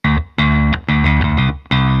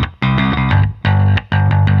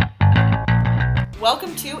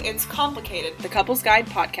Welcome to It's Complicated, the Couples Guide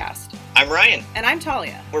podcast. I'm Ryan. And I'm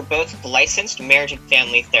Talia. We're both licensed marriage and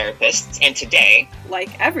family therapists, and today,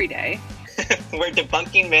 like every day, we're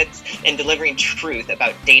debunking myths and delivering truth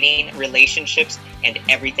about dating, relationships, and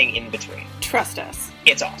everything in between. Trust us.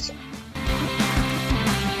 It's awesome.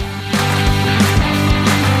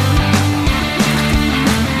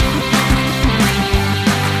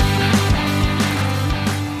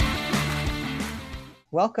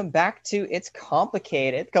 Welcome back to It's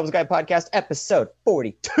Complicated, Couples Guide Podcast, episode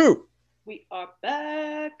 42. We are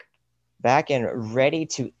back. Back and ready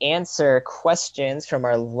to answer questions from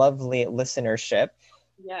our lovely listenership.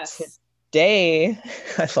 Yes. Today,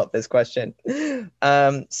 I love this question.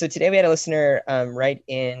 So today we had a listener write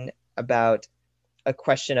in about a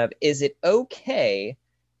question of, is it okay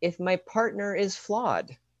if my partner is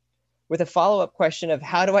flawed? With a follow-up question of,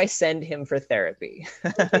 how do I send him for therapy?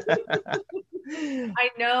 I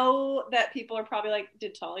know that people are probably like,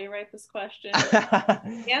 did Talia write this question?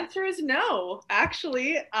 The answer is no.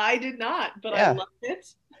 Actually, I did not, but I loved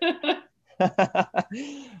it.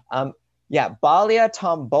 Balia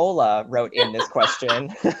Tombola wrote in this question.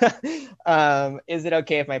 Is it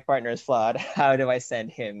okay if my partner is flawed? How do I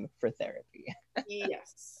send him for therapy?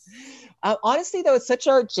 Yes. Honestly, though, it's such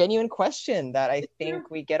a genuine question that I think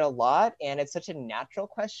we get a lot. And it's such a natural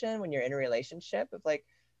question when you're in a relationship of like,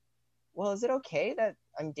 well, is it okay that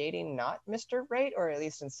I'm dating not Mr. Right? Or at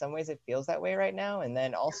least in some ways it feels that way right now. And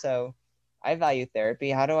then also, I value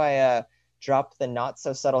therapy. How do I drop the not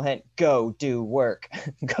so subtle hint? Go do work.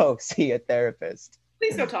 Go see a therapist.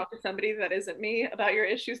 Please go talk to somebody that isn't me about your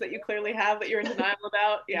issues that you clearly have that you're in denial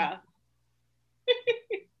about. Yeah.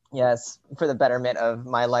 Yes, for the betterment of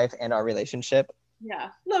my life and our relationship. Yeah,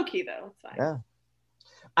 low key though, it's fine. Yeah.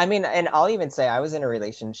 I mean, and I'll even say I was in a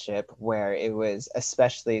relationship where it was,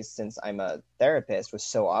 especially since I'm a therapist, was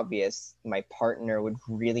so obvious my partner would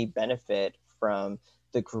really benefit from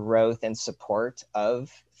the growth and support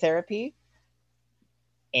of therapy.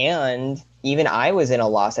 And even I was in a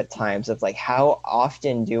loss at times of like, how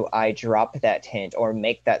often do I drop that hint or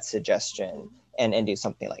make that suggestion and do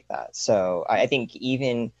something like that? So I think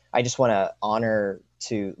even I just want to honor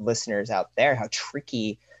to listeners out there how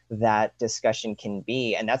tricky that discussion can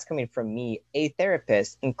be. And that's coming from me, a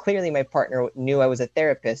therapist. And clearly my partner knew I was a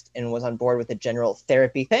therapist and was on board with the general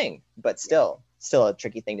therapy thing, but still a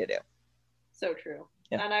tricky thing to do. So true.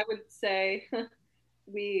 Yeah. And I would say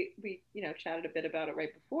we chatted a bit about it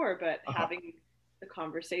right before, but having the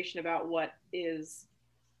conversation about what is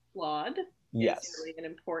flawed is really an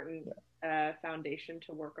important foundation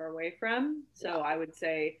to work our way from. So I would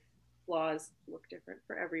say flaws look different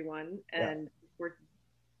for everyone, and we're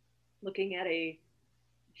looking at a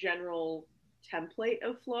general template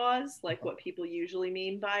of flaws, like what people usually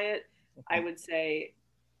mean by it. I would say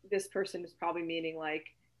this person is probably meaning like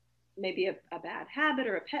maybe a bad habit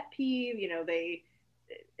or a pet peeve, they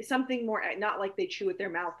something more, not like they chew with their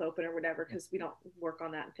mouth open or whatever, because we don't work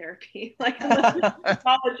on that in therapy, like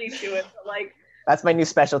apology to it, but like that's my new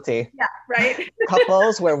specialty. Yeah, right.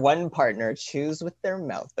 Couples where one partner chews with their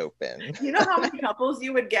mouth open. You know how many couples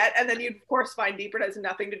you would get, and then you'd of course find deeper. It has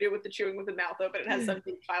nothing to do with the chewing with the mouth open. It has some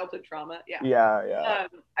deep childhood trauma. Yeah.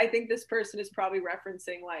 I think this person is probably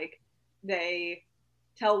referencing like they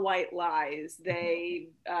tell white lies. They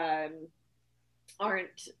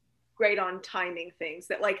aren't great on timing things,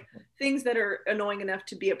 that like things that are annoying enough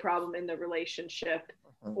to be a problem in the relationship.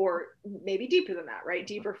 Or maybe deeper than that, right?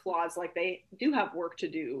 Deeper flaws, like they do have work to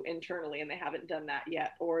do internally and they haven't done that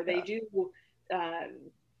yet. Or they do,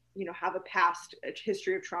 have a past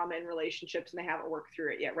history of trauma in relationships and they haven't worked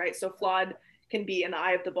through it yet, right? So flawed can be in the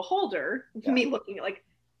eye of the beholder, me looking at like,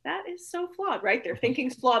 that is so flawed, right? Their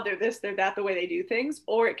thinking's flawed, they're this, they're that, the way they do things.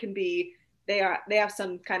 Or it can be, they have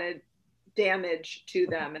some kind of damage to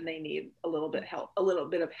them and they need a little bit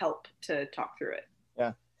of help to talk through it.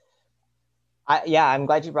 Yeah. I'm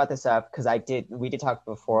glad you brought this up, because we did talk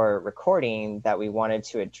before recording that we wanted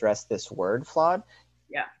to address this word flawed.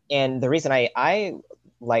 Yeah. And the reason I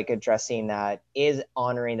like addressing that is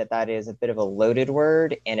honoring that is a bit of a loaded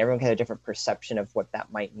word and everyone has a different perception of what that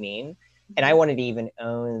might mean. Mm-hmm. And I wanted to even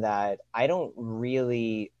own that I don't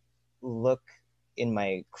really look in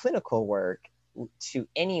my clinical work to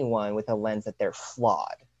anyone with a lens that they're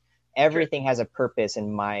flawed. Everything has a purpose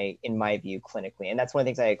in my view clinically. And that's one of the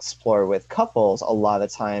things I explore with couples a lot of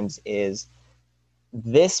the times is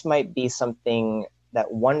this might be something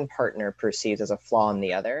that one partner perceives as a flaw in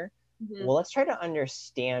the other. Mm-hmm. Well, let's try to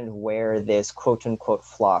understand where this quote unquote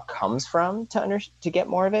flaw comes from to get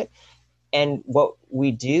more of it. And what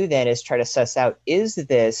we do then is try to suss out, is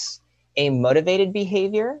this a motivated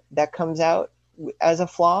behavior that comes out as a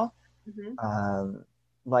flaw?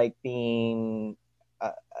 like being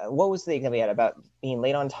what was the example you had about being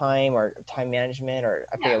late on time or time management, or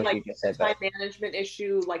I forget what like you just said, time but management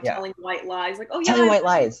issue, like telling white lies, like, oh yeah, telling white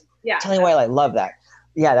lies. Yeah, telling white lies. Love that.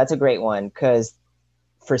 Yeah, that's a great one, because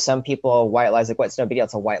for some people, white lies like what's no big deal,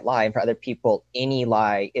 it's a white lie, and for other people, any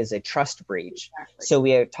lie is a trust breach. Exactly. So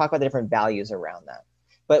we talk about the different values around that,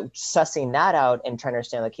 but sussing that out and trying to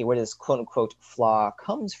understand, like, okay, where this quote unquote flaw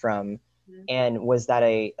comes from, and was that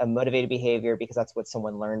a motivated behavior because that's what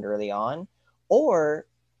someone learned early on, or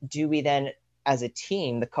do we then, as a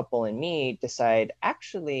team, the couple and me, decide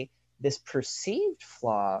actually this perceived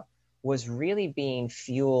flaw was really being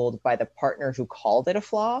fueled by the partner who called it a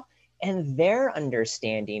flaw and their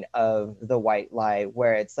understanding of the white lie,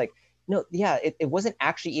 where it's like, no, yeah, it wasn't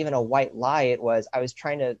actually even a white lie. It was, I was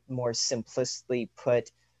trying to more simplistically put,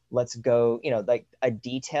 let's go, like a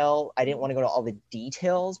detail. I didn't want to go to all the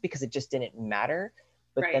details because it just didn't matter.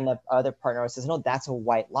 But then the other partner says, no, that's a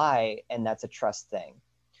white lie, and that's a trust thing.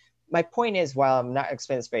 My point is, while I'm not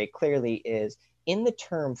explaining this very clearly, is in the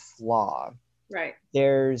term flaw,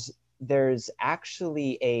 there's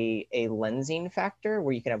actually a lensing factor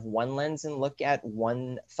where you can have one lens and look at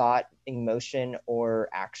one thought, emotion, or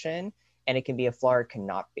action, and it can be a flaw or it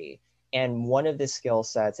cannot be. And one of the skill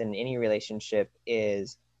sets in any relationship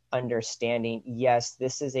is understanding, yes,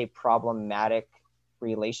 this is a problematic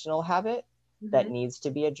relational habit that needs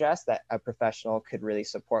to be addressed, that a professional could really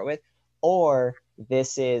support with, or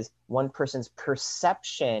this is one person's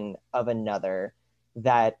perception of another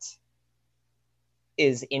that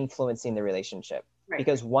is influencing the relationship.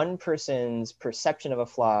 Because one person's perception of a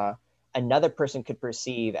flaw, another person could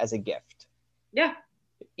perceive as a gift. Yeah.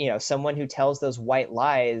 Someone who tells those white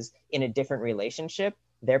lies in a different relationship,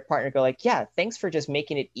 their partner go like, yeah, thanks for just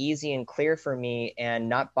making it easy and clear for me and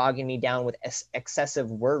not bogging me down with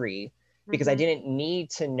excessive worry, because I didn't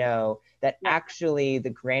need to know that actually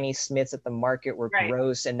the Granny Smiths at the market were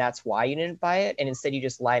gross and that's why you didn't buy it. And instead you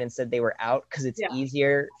just lied and said they were out because it's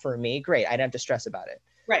easier for me. Great. I don't have to stress about it.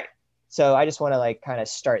 Right. So I just want to like kind of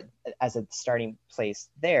start as a starting place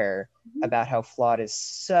there about how flawed is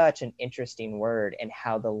such an interesting word and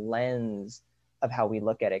how the lens of how we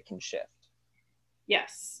look at it can shift.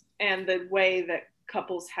 Yes. And the way that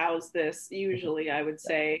couples house this, usually I would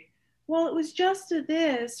say, well, it was just a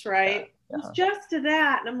this, right? It was just a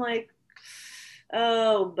that. And I'm like,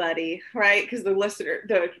 oh, buddy, right? Because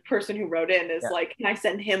the person who wrote in is like, can I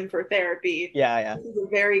send him for therapy? Yeah. This is a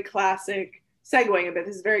very classic, segueing a bit,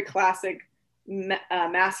 this is very classic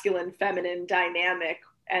masculine, feminine dynamic.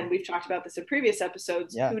 And we've talked about this in previous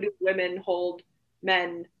episodes. Who do women hold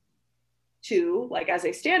men to, like as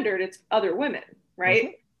a standard? It's other women,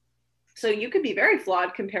 right? So you could be very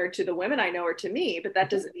flawed compared to the women I know or to me, but that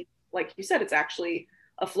doesn't mean, like you said, it's actually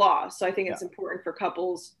a flaw. So I think it's important for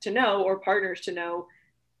couples to know, or partners to know,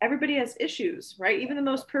 everybody has issues, right? Even the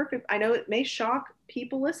most perfect, I know it may shock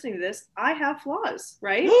people listening to this, I have flaws,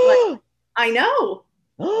 right? Like, I know.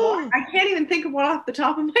 I can't even think of one off the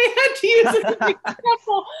top of my head to use as an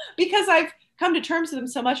example because I've come to terms with them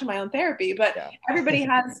so much in my own therapy, but everybody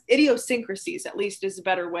has idiosyncrasies, at least is a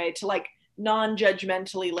better way to like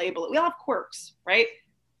non-judgmentally label it. We all have quirks, right?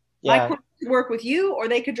 My quirks could work with you or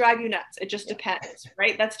they could drive you nuts. It just depends,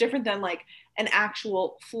 right? That's different than like an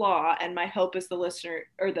actual flaw. And my hope is the listener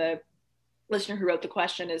or the listener who wrote the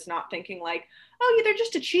question is not thinking like, oh yeah, they're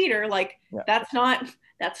just a cheater. Like that's not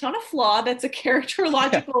a flaw. That's a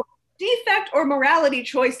characterological defect or morality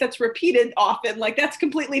choice that's repeated often. Like that's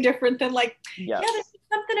completely different than like, there's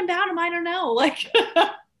something about them I don't know. Like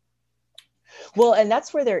well, and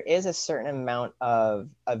that's where there is a certain amount of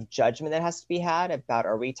judgment that has to be had about,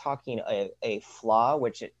 are we talking a flaw,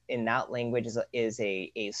 which in that language is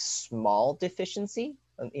a small deficiency,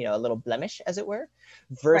 a little blemish, as it were,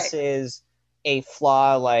 versus a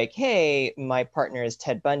flaw like, hey, my partner is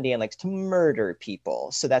Ted Bundy and likes to murder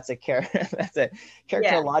people. So that's a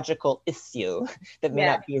characterological issue that may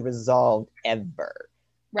not be resolved ever.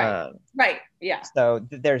 So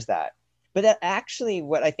there's that. But that actually,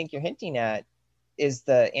 what I think you're hinting at is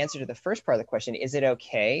the answer to the first part of the question. Is it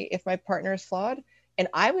okay if my partner is flawed? And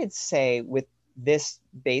I would say with this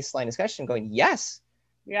baseline discussion going, yes.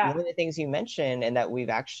 One of the things you mentioned and that we've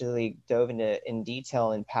actually dove into in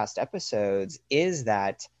detail in past episodes is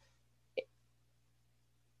that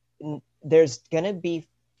there's going to be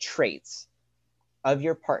traits of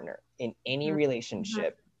your partner in any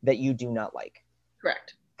relationship that you do not like.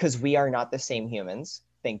 Correct. Because we are not the same humans.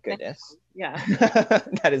 Thank goodness.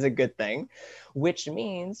 That is a good thing, which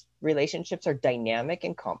means relationships are dynamic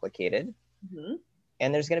and complicated.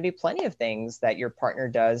 And there's going to be plenty of things that your partner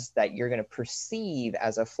does that you're going to perceive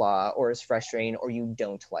as a flaw or as frustrating or you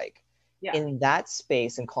don't like. Yeah. In that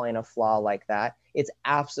space and calling a flaw like that, it's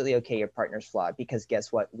absolutely okay your partner's flawed, because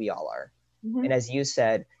guess what? We all are. Mm-hmm. And as you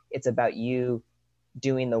said, it's about you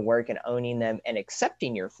doing the work and owning them and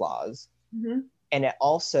accepting your flaws. Mm-hmm. And it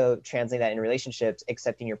also translating that in relationships,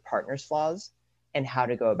 accepting your partner's flaws and how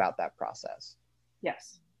to go about that process.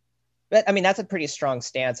 Yes. But I mean, that's a pretty strong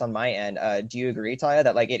stance on my end. Do you agree, Talia,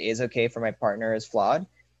 that like it is okay for my partner is flawed?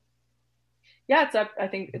 Yeah, I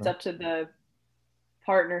think it's up to the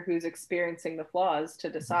partner who's experiencing the flaws to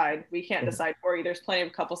decide. We can't decide for you. There's plenty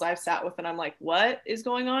of couples I've sat with and I'm like, what is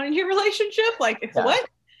going on in your relationship? Like, what?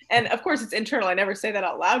 And of course it's internal. I never say that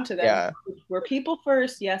out loud to them. Yeah. We're people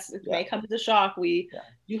first. Yes, it may come as a shock. We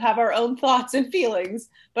do have our own thoughts and feelings,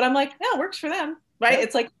 but I'm like, no, it works for them. Right.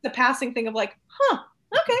 It's like the passing thing of like,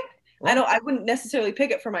 okay. I wouldn't necessarily pick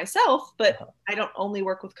it for myself, but I don't only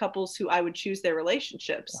work with couples who I would choose their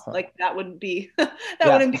relationships. Like that wouldn't be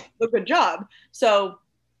wouldn't be a good job. So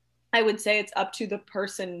I would say it's up to the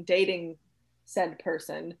person dating said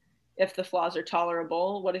person. If the flaws are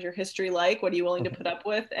tolerable, what is your history like? What are you willing to put up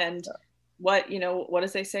with? And what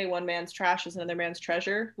does they say? One man's trash is another man's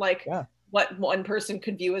treasure. Like what one person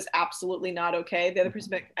could view as absolutely not okay, the other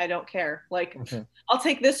person like, I don't care. Like I'll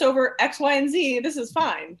take this over X, Y, and Z. This is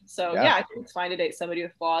fine. So I think it's fine to date somebody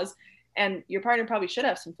with flaws. And your partner probably should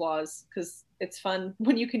have some flaws, because it's fun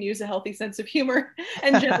when you can use a healthy sense of humor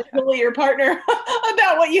and gently bully your partner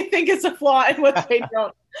about what you think is a flaw and what they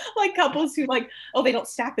don't. Like couples who like, oh, they don't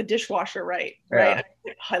stack the dishwasher right.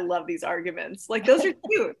 I love these arguments. Like those are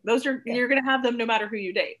cute. Those are you're gonna have them no matter who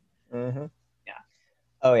you date.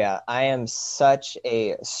 Oh yeah, I am such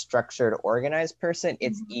a structured, organized person.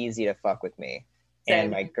 It's easy to fuck with me. Same.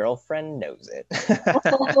 And my girlfriend knows it.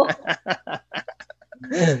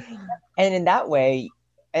 And in that way,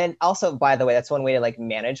 and also, by the way, that's one way to like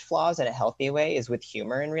manage flaws in a healthy way, is with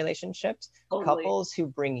humor in relationships. Totally. Couples who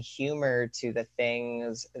bring humor to the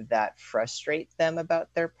things that frustrate them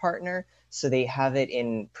about their partner, so they have it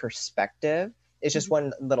in perspective. It's just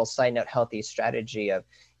one little side note, healthy strategy of,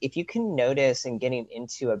 if you can notice and getting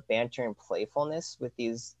into a banter and playfulness with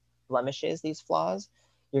these blemishes, these flaws,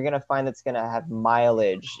 you're going to find that's going to have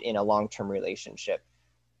mileage in a long-term relationship.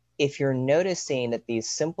 If you're noticing that these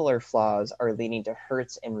simpler flaws are leading to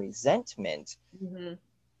hurts and resentment,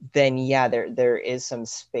 then there is some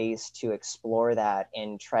space to explore that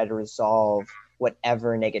and try to resolve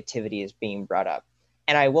whatever negativity is being brought up.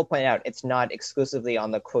 And I will point out, it's not exclusively on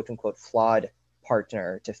the quote unquote flawed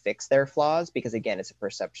partner to fix their flaws, because again, it's a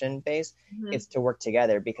perception base. It's to work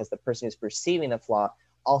together, because the person who's perceiving the flaw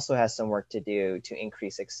also has some work to do to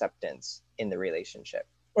increase acceptance in the relationship,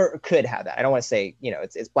 or could have that. I don't want to say,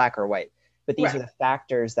 it's black or white, but these are the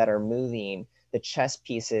factors that are moving the chess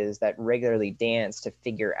pieces that regularly dance to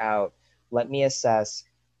figure out, let me assess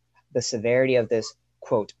the severity of this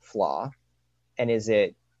quote flaw, and is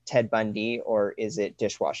it Ted Bundy or is it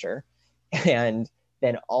dishwasher? And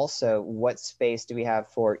then also, what space do we have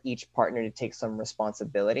for each partner to take some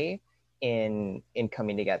responsibility in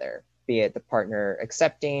coming together, be it the partner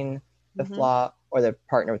accepting the flaw, or the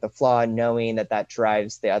partner with the flaw knowing that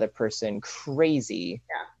drives the other person crazy,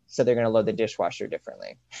 so they're going to load the dishwasher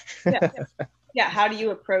differently. How do you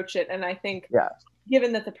approach it? And I think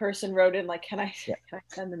given that the person wrote in like, can I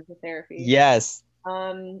send them to therapy? Yes.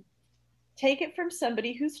 Take it from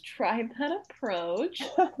somebody who's tried that approach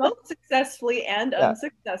both successfully and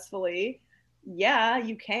unsuccessfully.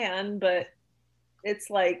 You can, but it's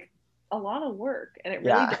like a lot of work, and it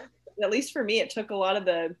really does. At least for me, it took a lot of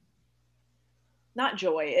the not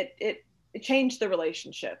joy. It changed the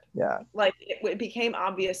relationship. Like it became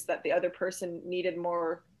obvious that the other person needed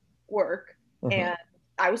more work, and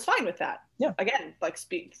I was fine with that. Again, like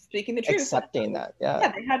speaking the truth, accepting that.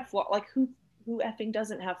 They had flaws. Like who effing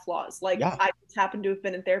doesn't have flaws? Like I just happen to have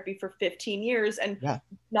been in therapy for 15 years, and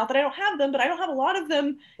not that I don't have them, but I don't have a lot of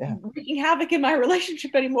them wreaking havoc in my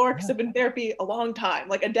relationship anymore, because I've been in therapy a long time,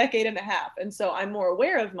 like a decade and a half. And so I'm more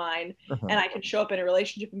aware of mine, and I can show up in a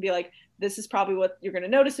relationship and be like, this is probably what you're going to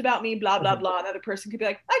notice about me, blah, blah, blah. Another person could be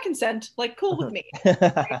like, I consent, like cool with me.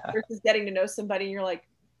 Right? Versus getting to know somebody and you're like,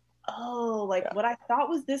 oh, like what I thought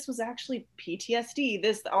was actually PTSD,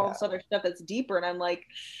 this, all this other stuff that's deeper. And I'm like,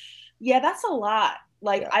 that's a lot.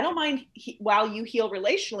 Like, I don't mind while you heal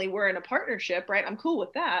relationally, we're in a partnership, right? I'm cool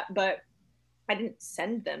with that. But I didn't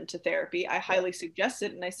send them to therapy. I highly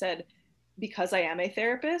suggested, and I said, because I am a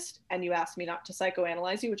therapist and you asked me not to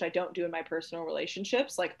psychoanalyze you, which I don't do in my personal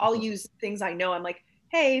relationships, like I'll use things I know. I'm like,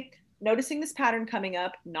 hey, noticing this pattern coming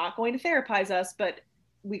up, not going to therapize us, but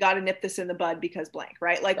we got to nip this in the bud because blank,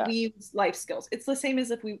 right? Like we use life skills. It's the same as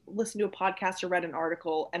if we listen to a podcast or read an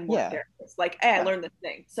article and weren't therapists. Like, hey, I learned this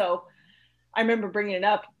thing. So I remember bringing it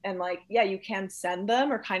up and like, yeah, you can send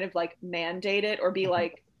them or kind of like mandate it or be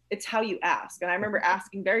like, it's how you ask. And I remember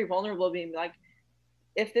asking very vulnerable, being like,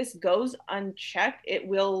 if this goes unchecked, it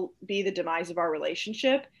will be the demise of our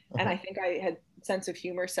relationship. And I think I had sense of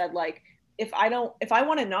humor said like, if I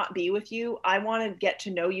want to not be with you, I want to get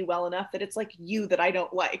to know you well enough that it's like you that I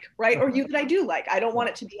don't like, right? Or you that I do like. I don't want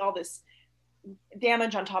it to be all this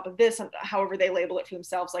damage on top of this, however they label it for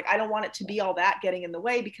themselves. Like, I don't want it to be all that getting in the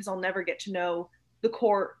way, because I'll never get to know the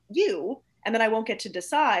core you, and then I won't get to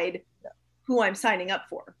decide who I'm signing up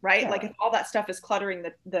for, right? Like, if all that stuff is cluttering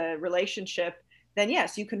the relationship, then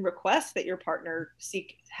yes, you can request that your partner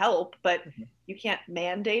seek help, but you can't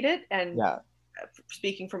mandate it. And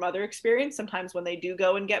speaking from other experience, sometimes when they do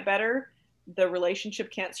go and get better, the relationship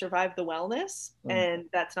can't survive the wellness, and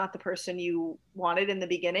that's not the person you wanted in the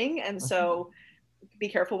beginning. And so be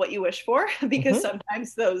careful what you wish for, because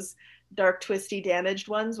sometimes those dark, twisty, damaged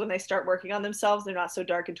ones, when they start working on themselves, they're not so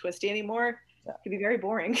dark and twisty anymore. It can be very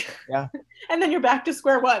boring. And then you're back to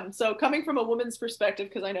square one. So coming from a woman's perspective,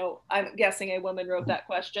 because I know, I'm guessing a woman wrote that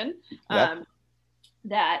question,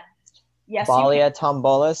 that yes, Balia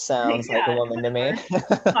Tombola sounds like a woman to me.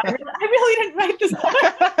 I really didn't write this.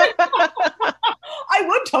 I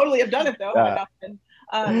would totally have done it though.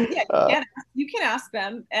 You can ask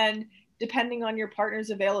them, and depending on your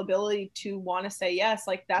partner's availability to want to say yes,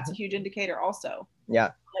 like that's a huge indicator also.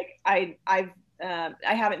 Like I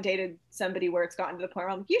haven't dated somebody where it's gotten to the point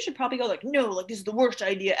where I'm like, you should probably go, like, no, like this is the worst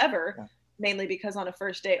idea ever. Mainly because on a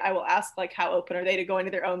first date, I will ask like, how open are they to going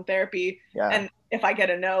to their own therapy? And if I get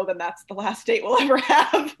a no, then that's the last date we'll ever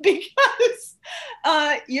have, because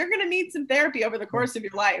you're going to need some therapy over the course of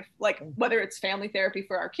your life. Like whether it's family therapy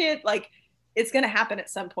for our kid, like it's going to happen at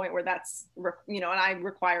some point where that's, and I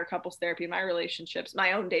require couples therapy in my relationships,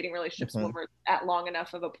 my own dating relationships, when we're at long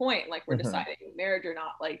enough of a point, like we're deciding marriage or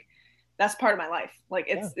not. Like that's part of my life. Like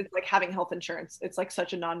it's like having health insurance. It's like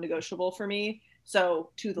such a non-negotiable for me. So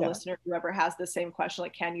to the listener, whoever has the same question,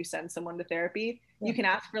 like, can you send someone to therapy? You can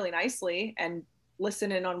ask really nicely and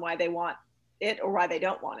listen in on why they want it or why they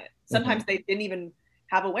don't want it. Sometimes they didn't even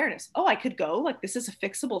have awareness. Oh, I could go, like, this is a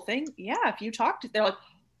fixable thing. Yeah. If you talk to, they're like,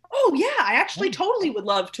 oh yeah, I actually totally would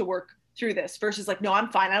love to work through this, versus like, no, I'm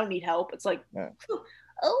fine. I don't need help. It's like,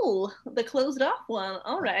 oh, the closed off one.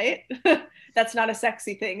 All right. That's not a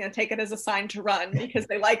sexy thing. And take it as a sign to run, because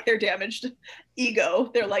they like their damaged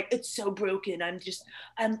ego. They're like, it's so broken.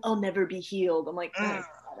 I'll never be healed. I'm like, oh,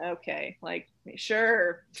 okay. Like,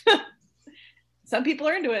 sure. Some people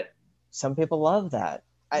are into it. Some people love that.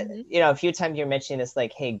 A few times you're mentioning this,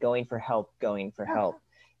 like, hey, going for help.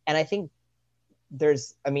 And I think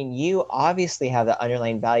you obviously have the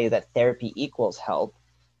underlying value that therapy equals help.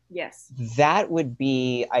 Yes. That would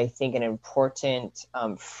be, I think, an important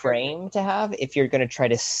frame to have if you're going to try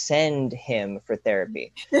to send him for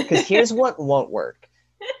therapy. Because here's what won't work.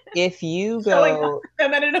 If you go...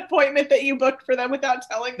 them at an appointment that you booked for them without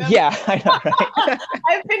telling them. Yeah, I know, right?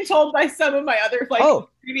 I've been told by some of my other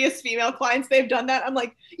previous female clients they've done that. I'm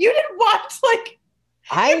like, you didn't want, like...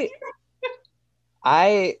 I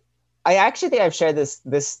actually think I've shared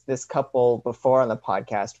this couple before on the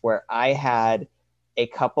podcast, where I had a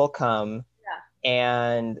couple come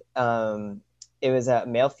and it was a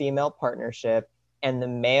male-female partnership, and the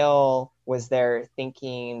male was there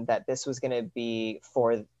thinking that this was going to be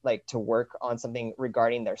for like to work on something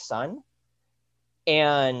regarding their son,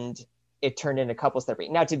 and it turned into couples therapy.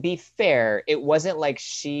 Now, to be fair, it wasn't like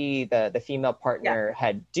the female partner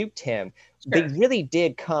had duped him. They really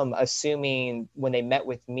did come assuming when they met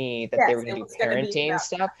with me that they were going to do parenting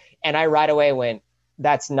stuff, and I right away went,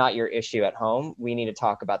 that's not your issue at home. We need to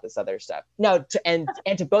talk about this other stuff. No, and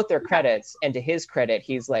to both their credits, and to his credit,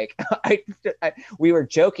 he's like, we were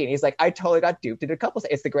joking. He's like, I totally got duped into couples.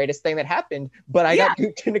 It's the greatest thing that happened, but I got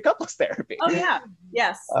duped into couples therapy. Oh yeah,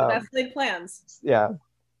 yes, the best laid plans. Yeah,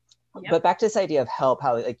 but back to this idea of help,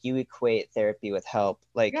 how like you equate therapy with help.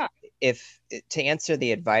 Like, if to answer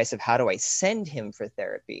the advice of how do I send him for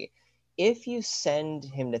therapy, if you send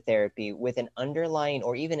him to therapy with an underlying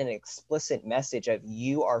or even an explicit message of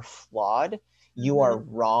you are flawed, you are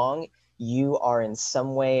wrong, you are in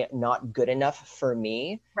some way not good enough for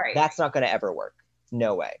me, that's not going to ever work.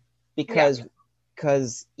 No way. Because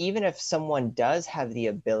even if someone does have the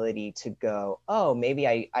ability to go, oh, maybe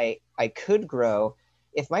I could grow,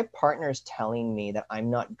 if my partner's telling me that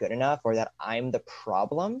I'm not good enough or that I'm the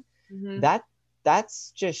problem,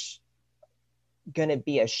 that's just going to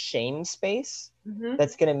be a shame space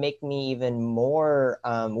that's going to make me even more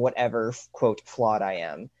whatever quote flawed I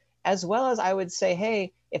am, as well as I would say,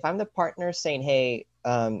 hey, if I'm the partner saying, hey,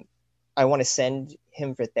 I want to send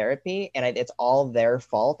him for therapy and it's all their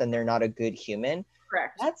fault and they're not a good human.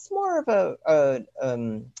 Correct. That's more of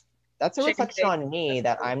that's a reflection on me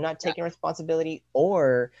that I'm not taking responsibility,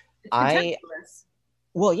 or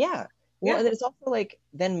well, yeah. Well, and it's also like,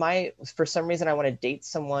 then for some reason I want to date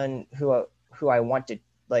someone who I want to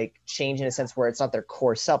like change in a sense where it's not their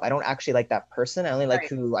core self. I don't actually like that person. I only like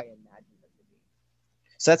who I imagine them to be.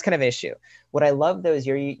 So that's kind of an issue. What I love though is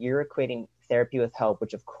you're equating therapy with help,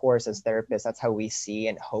 which of course as therapists, that's how we see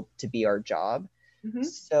and hope to be our job. Mm-hmm.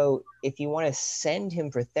 So if you want to send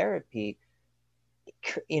him for therapy,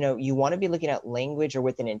 you want to be looking at language or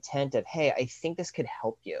with an intent of, hey, I think this could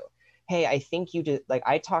help you. Hey, I think you just, like,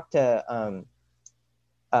 I talk to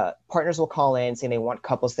partners will call in saying they want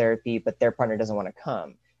couples therapy, but their partner doesn't want to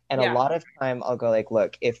come. And a lot of time I'll go like,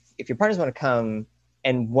 look, if your partners want to come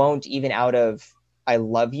and won't, even out of, I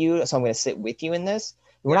love you, so I'm going to sit with you in this,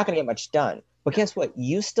 we're not going to get much done. But guess what?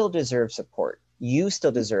 You still deserve support. You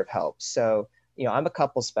still deserve help. So, I'm a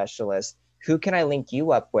couple specialist. Who can I link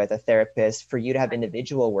you up with, a therapist, for you to have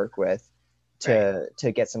individual work with to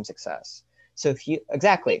get some success? So if you,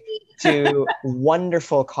 to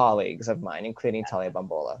wonderful colleagues of mine, including Talia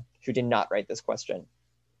Bambola, who did not write this question.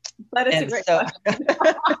 But it's a great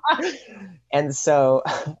question. And so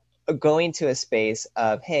going to a space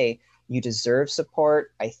of, hey, you deserve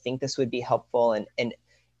support. I think this would be helpful,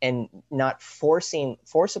 and not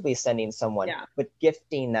forcibly sending someone, but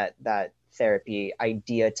gifting that therapy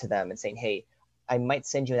idea to them and saying, hey, I might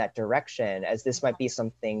send you in that direction, as this might be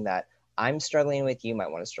something that I'm struggling with, you might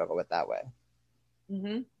want to struggle with that way.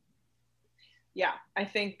 Mm-hmm. Yeah, I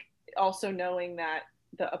think also knowing that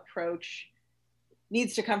the approach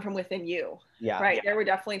needs to come from within you. Yeah. Right. Yeah. There were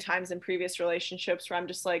definitely times in previous relationships where I'm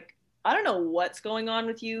just like, I don't know what's going on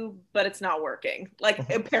with you, but it's not working. Like,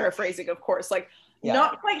 paraphrasing, of course, like,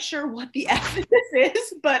 not quite sure what the F this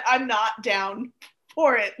is, but I'm not down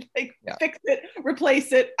for it. Like, fix it,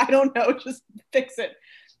 replace it. I don't know, just fix it.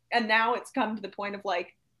 And now it's come to the point of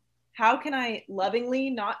like, how can I lovingly,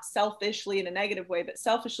 not selfishly in a negative way, but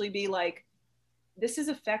selfishly be like, this is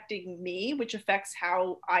affecting me, which affects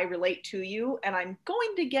how I relate to you. And I'm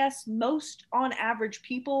going to guess most on average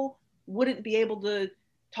people wouldn't be able to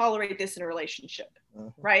tolerate this in a relationship,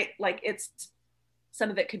 right? Like, it's, some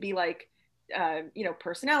of it could be like,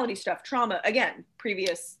 personality stuff, trauma, again,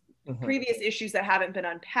 previous issues that haven't been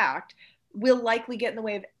unpacked will likely get in the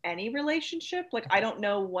way of any relationship. Like, I don't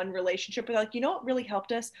know one relationship where like, what really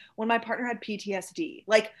helped us when my partner had PTSD.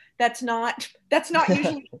 Like, that's not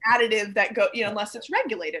usually additive that go, unless it's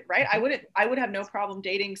regulated, right? I would have no problem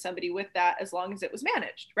dating somebody with that as long as it was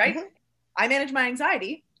managed, right? I manage my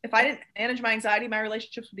anxiety. If I didn't manage my anxiety, my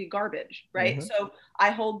relationships would be garbage, right? So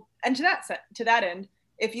I hold, and to that end,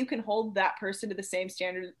 if you can hold that person to the same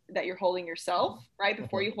standard that you're holding yourself, right?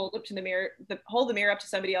 Before you hold the mirror up to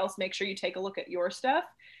somebody else, make sure you take a look at your stuff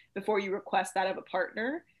before you request that of a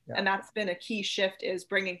partner. Yeah. And that's been a key shift, is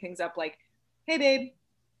bringing things up like, hey babe,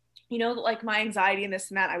 like my anxiety and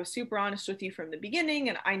this and that, I was super honest with you from the beginning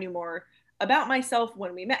and I knew more about myself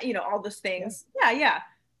when we met, all those things. Yeah.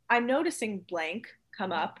 I'm noticing blank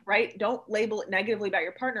come up, right? Don't label it negatively about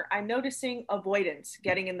your partner. I'm noticing avoidance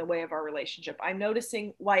getting in the way of our relationship. I'm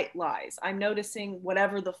noticing white lies. I'm noticing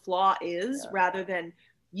whatever the flaw is, rather than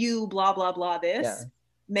you blah, blah, blah, this,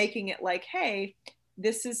 making it like, hey,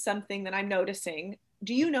 this is something that I'm noticing.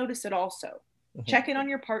 Do you notice it also? Check in on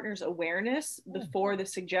your partner's awareness before the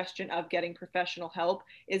suggestion of getting professional help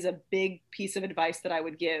is a big piece of advice that I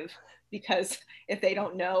would give, because if they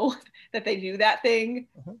don't know that they do that thing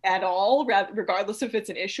at all, regardless if it's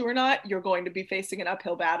an issue or not, you're going to be facing an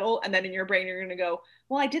uphill battle. And then in your brain, you're going to go,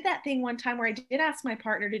 well, I did that thing one time where I did ask my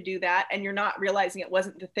partner to do that. And you're not realizing it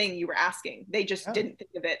wasn't the thing you were asking. They just didn't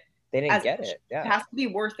think of it. They didn't get it. Yeah. It has to be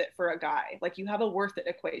worth it for a guy. Like, you have a worth it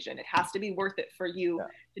equation. It has to be worth it for you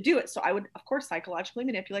to do it. So I would, of course, psychologically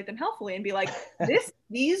manipulate them healthfully and be like,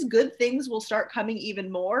 these good things will start coming even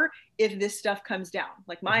more if this stuff comes down.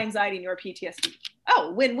 Like my anxiety and your PTSD.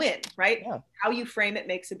 Oh, win-win, right? Yeah. How you frame it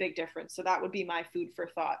makes a big difference. So that would be my food for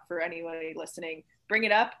thought for anybody listening. Bring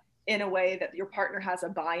it up in a way that your partner has a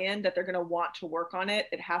buy-in, that they're going to want to work on it.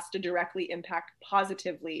 It has to directly impact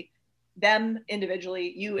positively them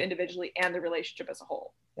individually, you individually, and the relationship as a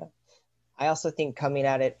whole. Yeah. I also think coming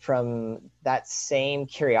at it from that same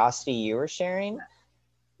curiosity you were sharing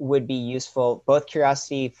would be useful, both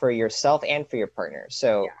curiosity for yourself and for your partner.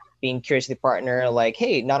 So being curious to the partner, like,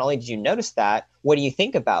 hey, not only did you notice that, what do you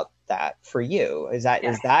think about that for you? Does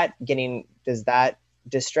that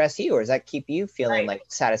distress you, or does that keep you feeling like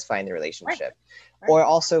satisfying the relationship? Or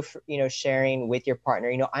also, sharing with your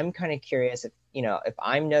partner, I'm kind of curious if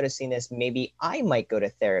I'm noticing this, maybe I might go to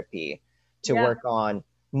therapy to work on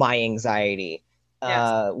my anxiety.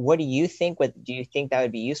 What do you think? Do you think that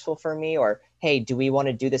would be useful for me? Or, hey, do we want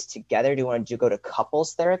to do this together? Do you want to go to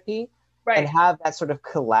couples therapy? And have that sort of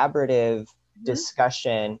collaborative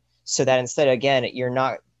discussion, so that instead, again, you're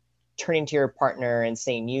not turning to your partner and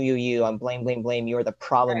saying, you, I'm blame, you're the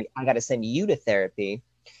problem. I got to send you to therapy.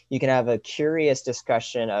 You can have a curious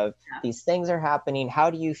discussion of these things are happening. How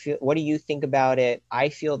do you feel? What do you think about it? I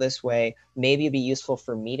feel this way. Maybe it'd be useful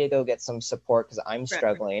for me to go get some support because I'm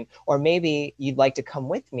struggling. Or maybe you'd like to come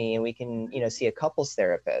with me and we can, see a couples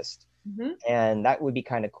therapist. And that would be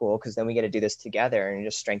kind of cool, because then we get to do this together and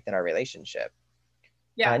just strengthen our relationship.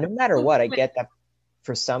 No matter what, I get that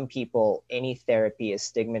for some people, any therapy is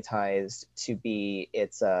stigmatized to be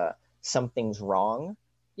something's wrong.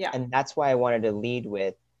 And that's why I wanted to lead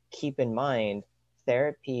with, keep in mind,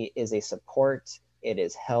 therapy is a support, it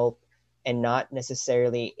is help, and not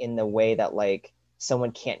necessarily in the way that like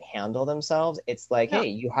someone can't handle themselves. It's like, hey,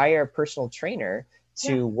 you hire a personal trainer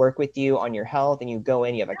to work with you on your health, and you go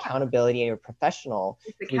in, you have accountability, and you're a professional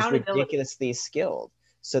who's ridiculously skilled.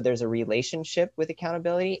 So there's a relationship with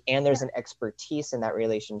accountability, and there's an expertise in that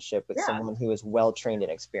relationship with someone who is well-trained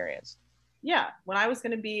and experienced. When I was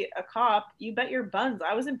going to be a cop, you bet your buns,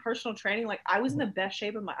 I was in personal training. Like, I was in the best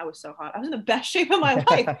shape of I was so hot. I was in the best shape of my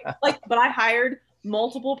life. But I hired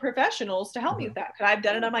multiple professionals to help me with that. Could I have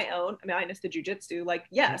done it on my own? I mean, minus the jujitsu. Like,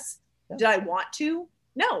 yes. Did I want to?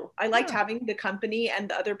 No. I liked having the company and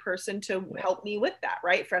the other person to help me with that,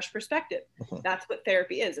 right? Fresh perspective. That's what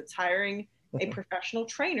therapy is. It's hiring a professional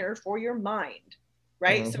trainer for your mind,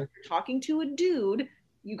 right? So if you're talking to a dude,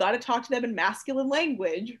 you got to talk to them in masculine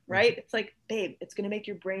language, right? It's like, babe, it's going to make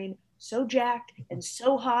your brain so jacked and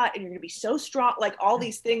so hot, and you're going to be so strong. Like all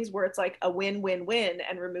these things where it's like a win-win-win,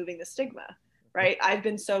 and removing the stigma, right? I've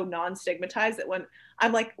been so non-stigmatized that when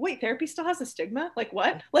I'm like, wait, therapy still has a stigma? Like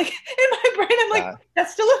what? Like in my brain, I'm like,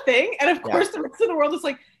 that's still a thing. And of course the rest of the world is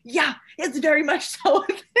like, yeah, it's very much so a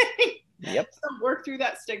thing. So work through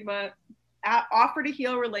that stigma. Offer to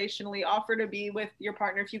heal relationally, offer to be with your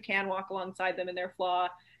partner if you can, walk alongside them in their flaw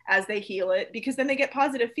as they heal it, because then they get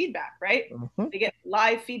positive feedback, right? They get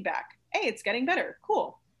live feedback. Hey, it's getting better.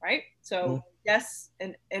 Cool, right? So yes,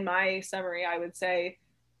 in my summary, I would say,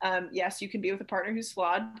 yes, you can be with a partner who's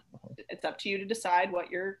flawed. It's up to you to decide what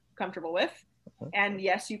you're comfortable with. And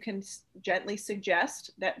yes, you can gently suggest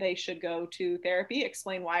that they should go to therapy,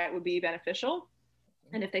 explain why it would be beneficial.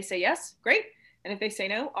 And if they say yes, great. And if they say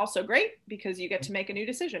no, also great, because you get to make a new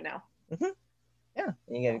decision now. Yeah,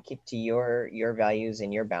 you got to keep to your values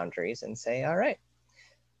and your boundaries and say, all right,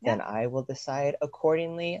 then I will decide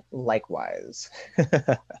accordingly likewise.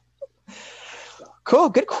 Cool,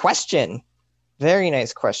 good question. Very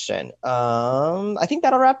nice question. I think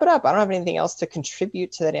that'll wrap it up. I don't have anything else to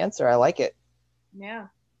contribute to that answer. I like it. Yeah.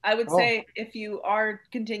 I would say if you are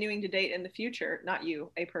continuing to date in the future, not you,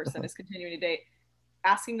 a person is continuing to date,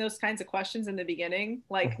 asking those kinds of questions in the beginning,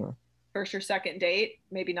 like first or second date,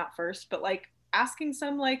 maybe not first, but like asking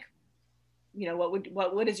some like,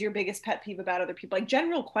 what is your biggest pet peeve about other people? Like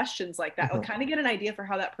general questions like that, like kind of get an idea for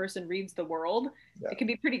how that person reads the world. It can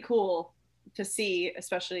be pretty cool to see,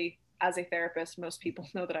 especially as a therapist. Most people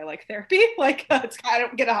know that I like therapy. Like I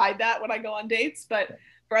don't get to hide that when I go on dates, but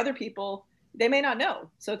for other people, they may not know.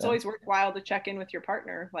 So it's always worthwhile to check in with your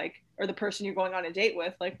partner, like, or the person you're going on a date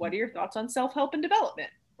with, like, what are your thoughts on self-help and development,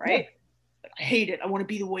 right? I hate it. I want to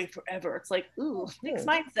be the way forever. It's like, ooh, fixed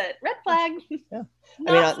mindset, red flag. To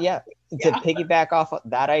piggyback off of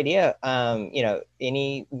that idea,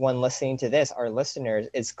 anyone listening to this, our listeners,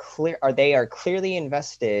 they are clearly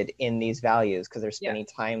invested in these values because they're spending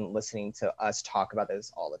time listening to us talk about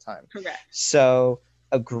this all the time. Correct. So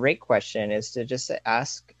a great question is to just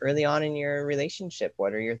ask early on in your relationship,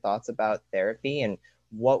 what are your thoughts about therapy and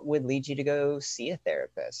what would lead you to go see a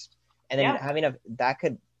therapist? And then that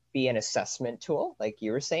could be an assessment tool, like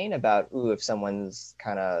you were saying about, if someone's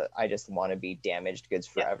kind of, I just want to be damaged goods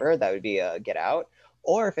forever, that would be a get out.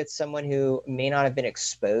 Or if it's someone who may not have been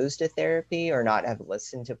exposed to therapy or not have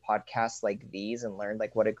listened to podcasts like these and learned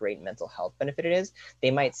like what a great mental health benefit it is, they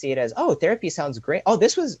might see it as, therapy sounds great.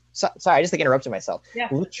 Sorry, I just interrupted myself.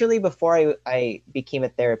 Literally before I became a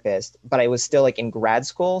therapist, but I was still like in grad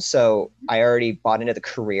school. So I already bought into the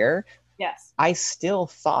career. I still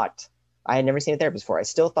thought, I had never seen a therapist before. I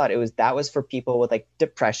still thought that was for people with like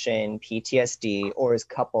depression, PTSD, or as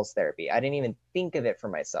couples therapy. I didn't even think of it for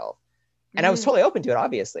myself. And I was totally open to it,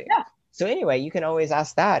 obviously. So anyway, you can always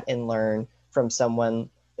ask that and learn from someone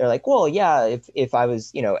they're like, well, yeah, if I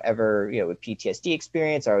was, ever, with PTSD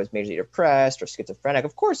experience, or I was majorly depressed or schizophrenic,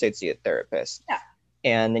 of course I'd see a therapist. Yeah.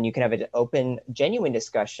 And then you can have an open, genuine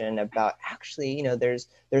discussion about actually,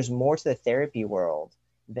 there's more to the therapy world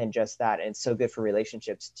than just that. And it's so good for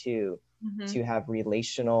relationships too, to have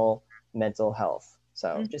relational mental health.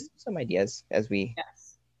 So just some ideas as we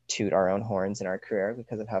toot our own horns in our career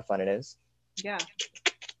because of how fun it is. Yeah.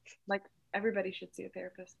 Like everybody should see a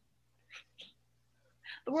therapist.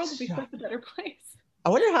 The world would be such a better place. I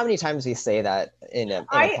wonder how many times we say that in a podcast.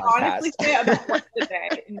 I honestly say about once a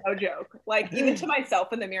day, no joke. Like even to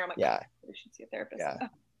myself in the mirror, I'm like, yeah, I should see a therapist.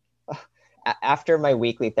 Yeah. After my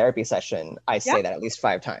weekly therapy session, I say that at least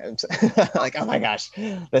 5 times. Like, oh my gosh,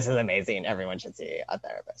 this is amazing. Everyone should see a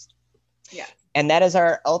therapist. Yeah. And that is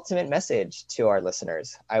our ultimate message to our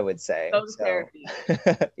listeners, I would say. Go to therapy.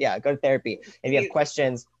 Yeah, go to therapy. If you have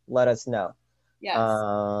questions, let us know. Yes.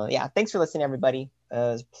 Yeah, thanks for listening, everybody. It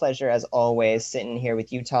was a pleasure, as always, sitting here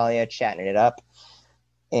with you, Talia, chatting it up.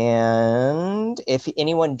 And if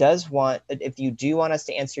anyone if you do want us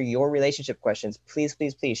to answer your relationship questions, please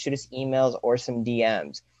shoot us emails or some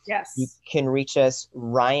DMs. Yes. You can reach us,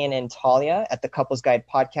 Ryan and Talia, at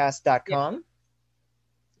thecouplesguidepodcast.com. Yeah.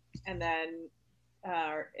 And then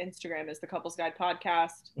our Instagram is the Couples Guide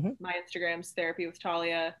Podcast. My Instagram's Therapy with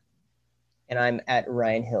Talia. And I'm at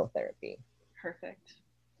Ryan Hill Therapy. Perfect.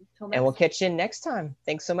 And we'll catch you next time.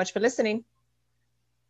 Thanks so much for listening.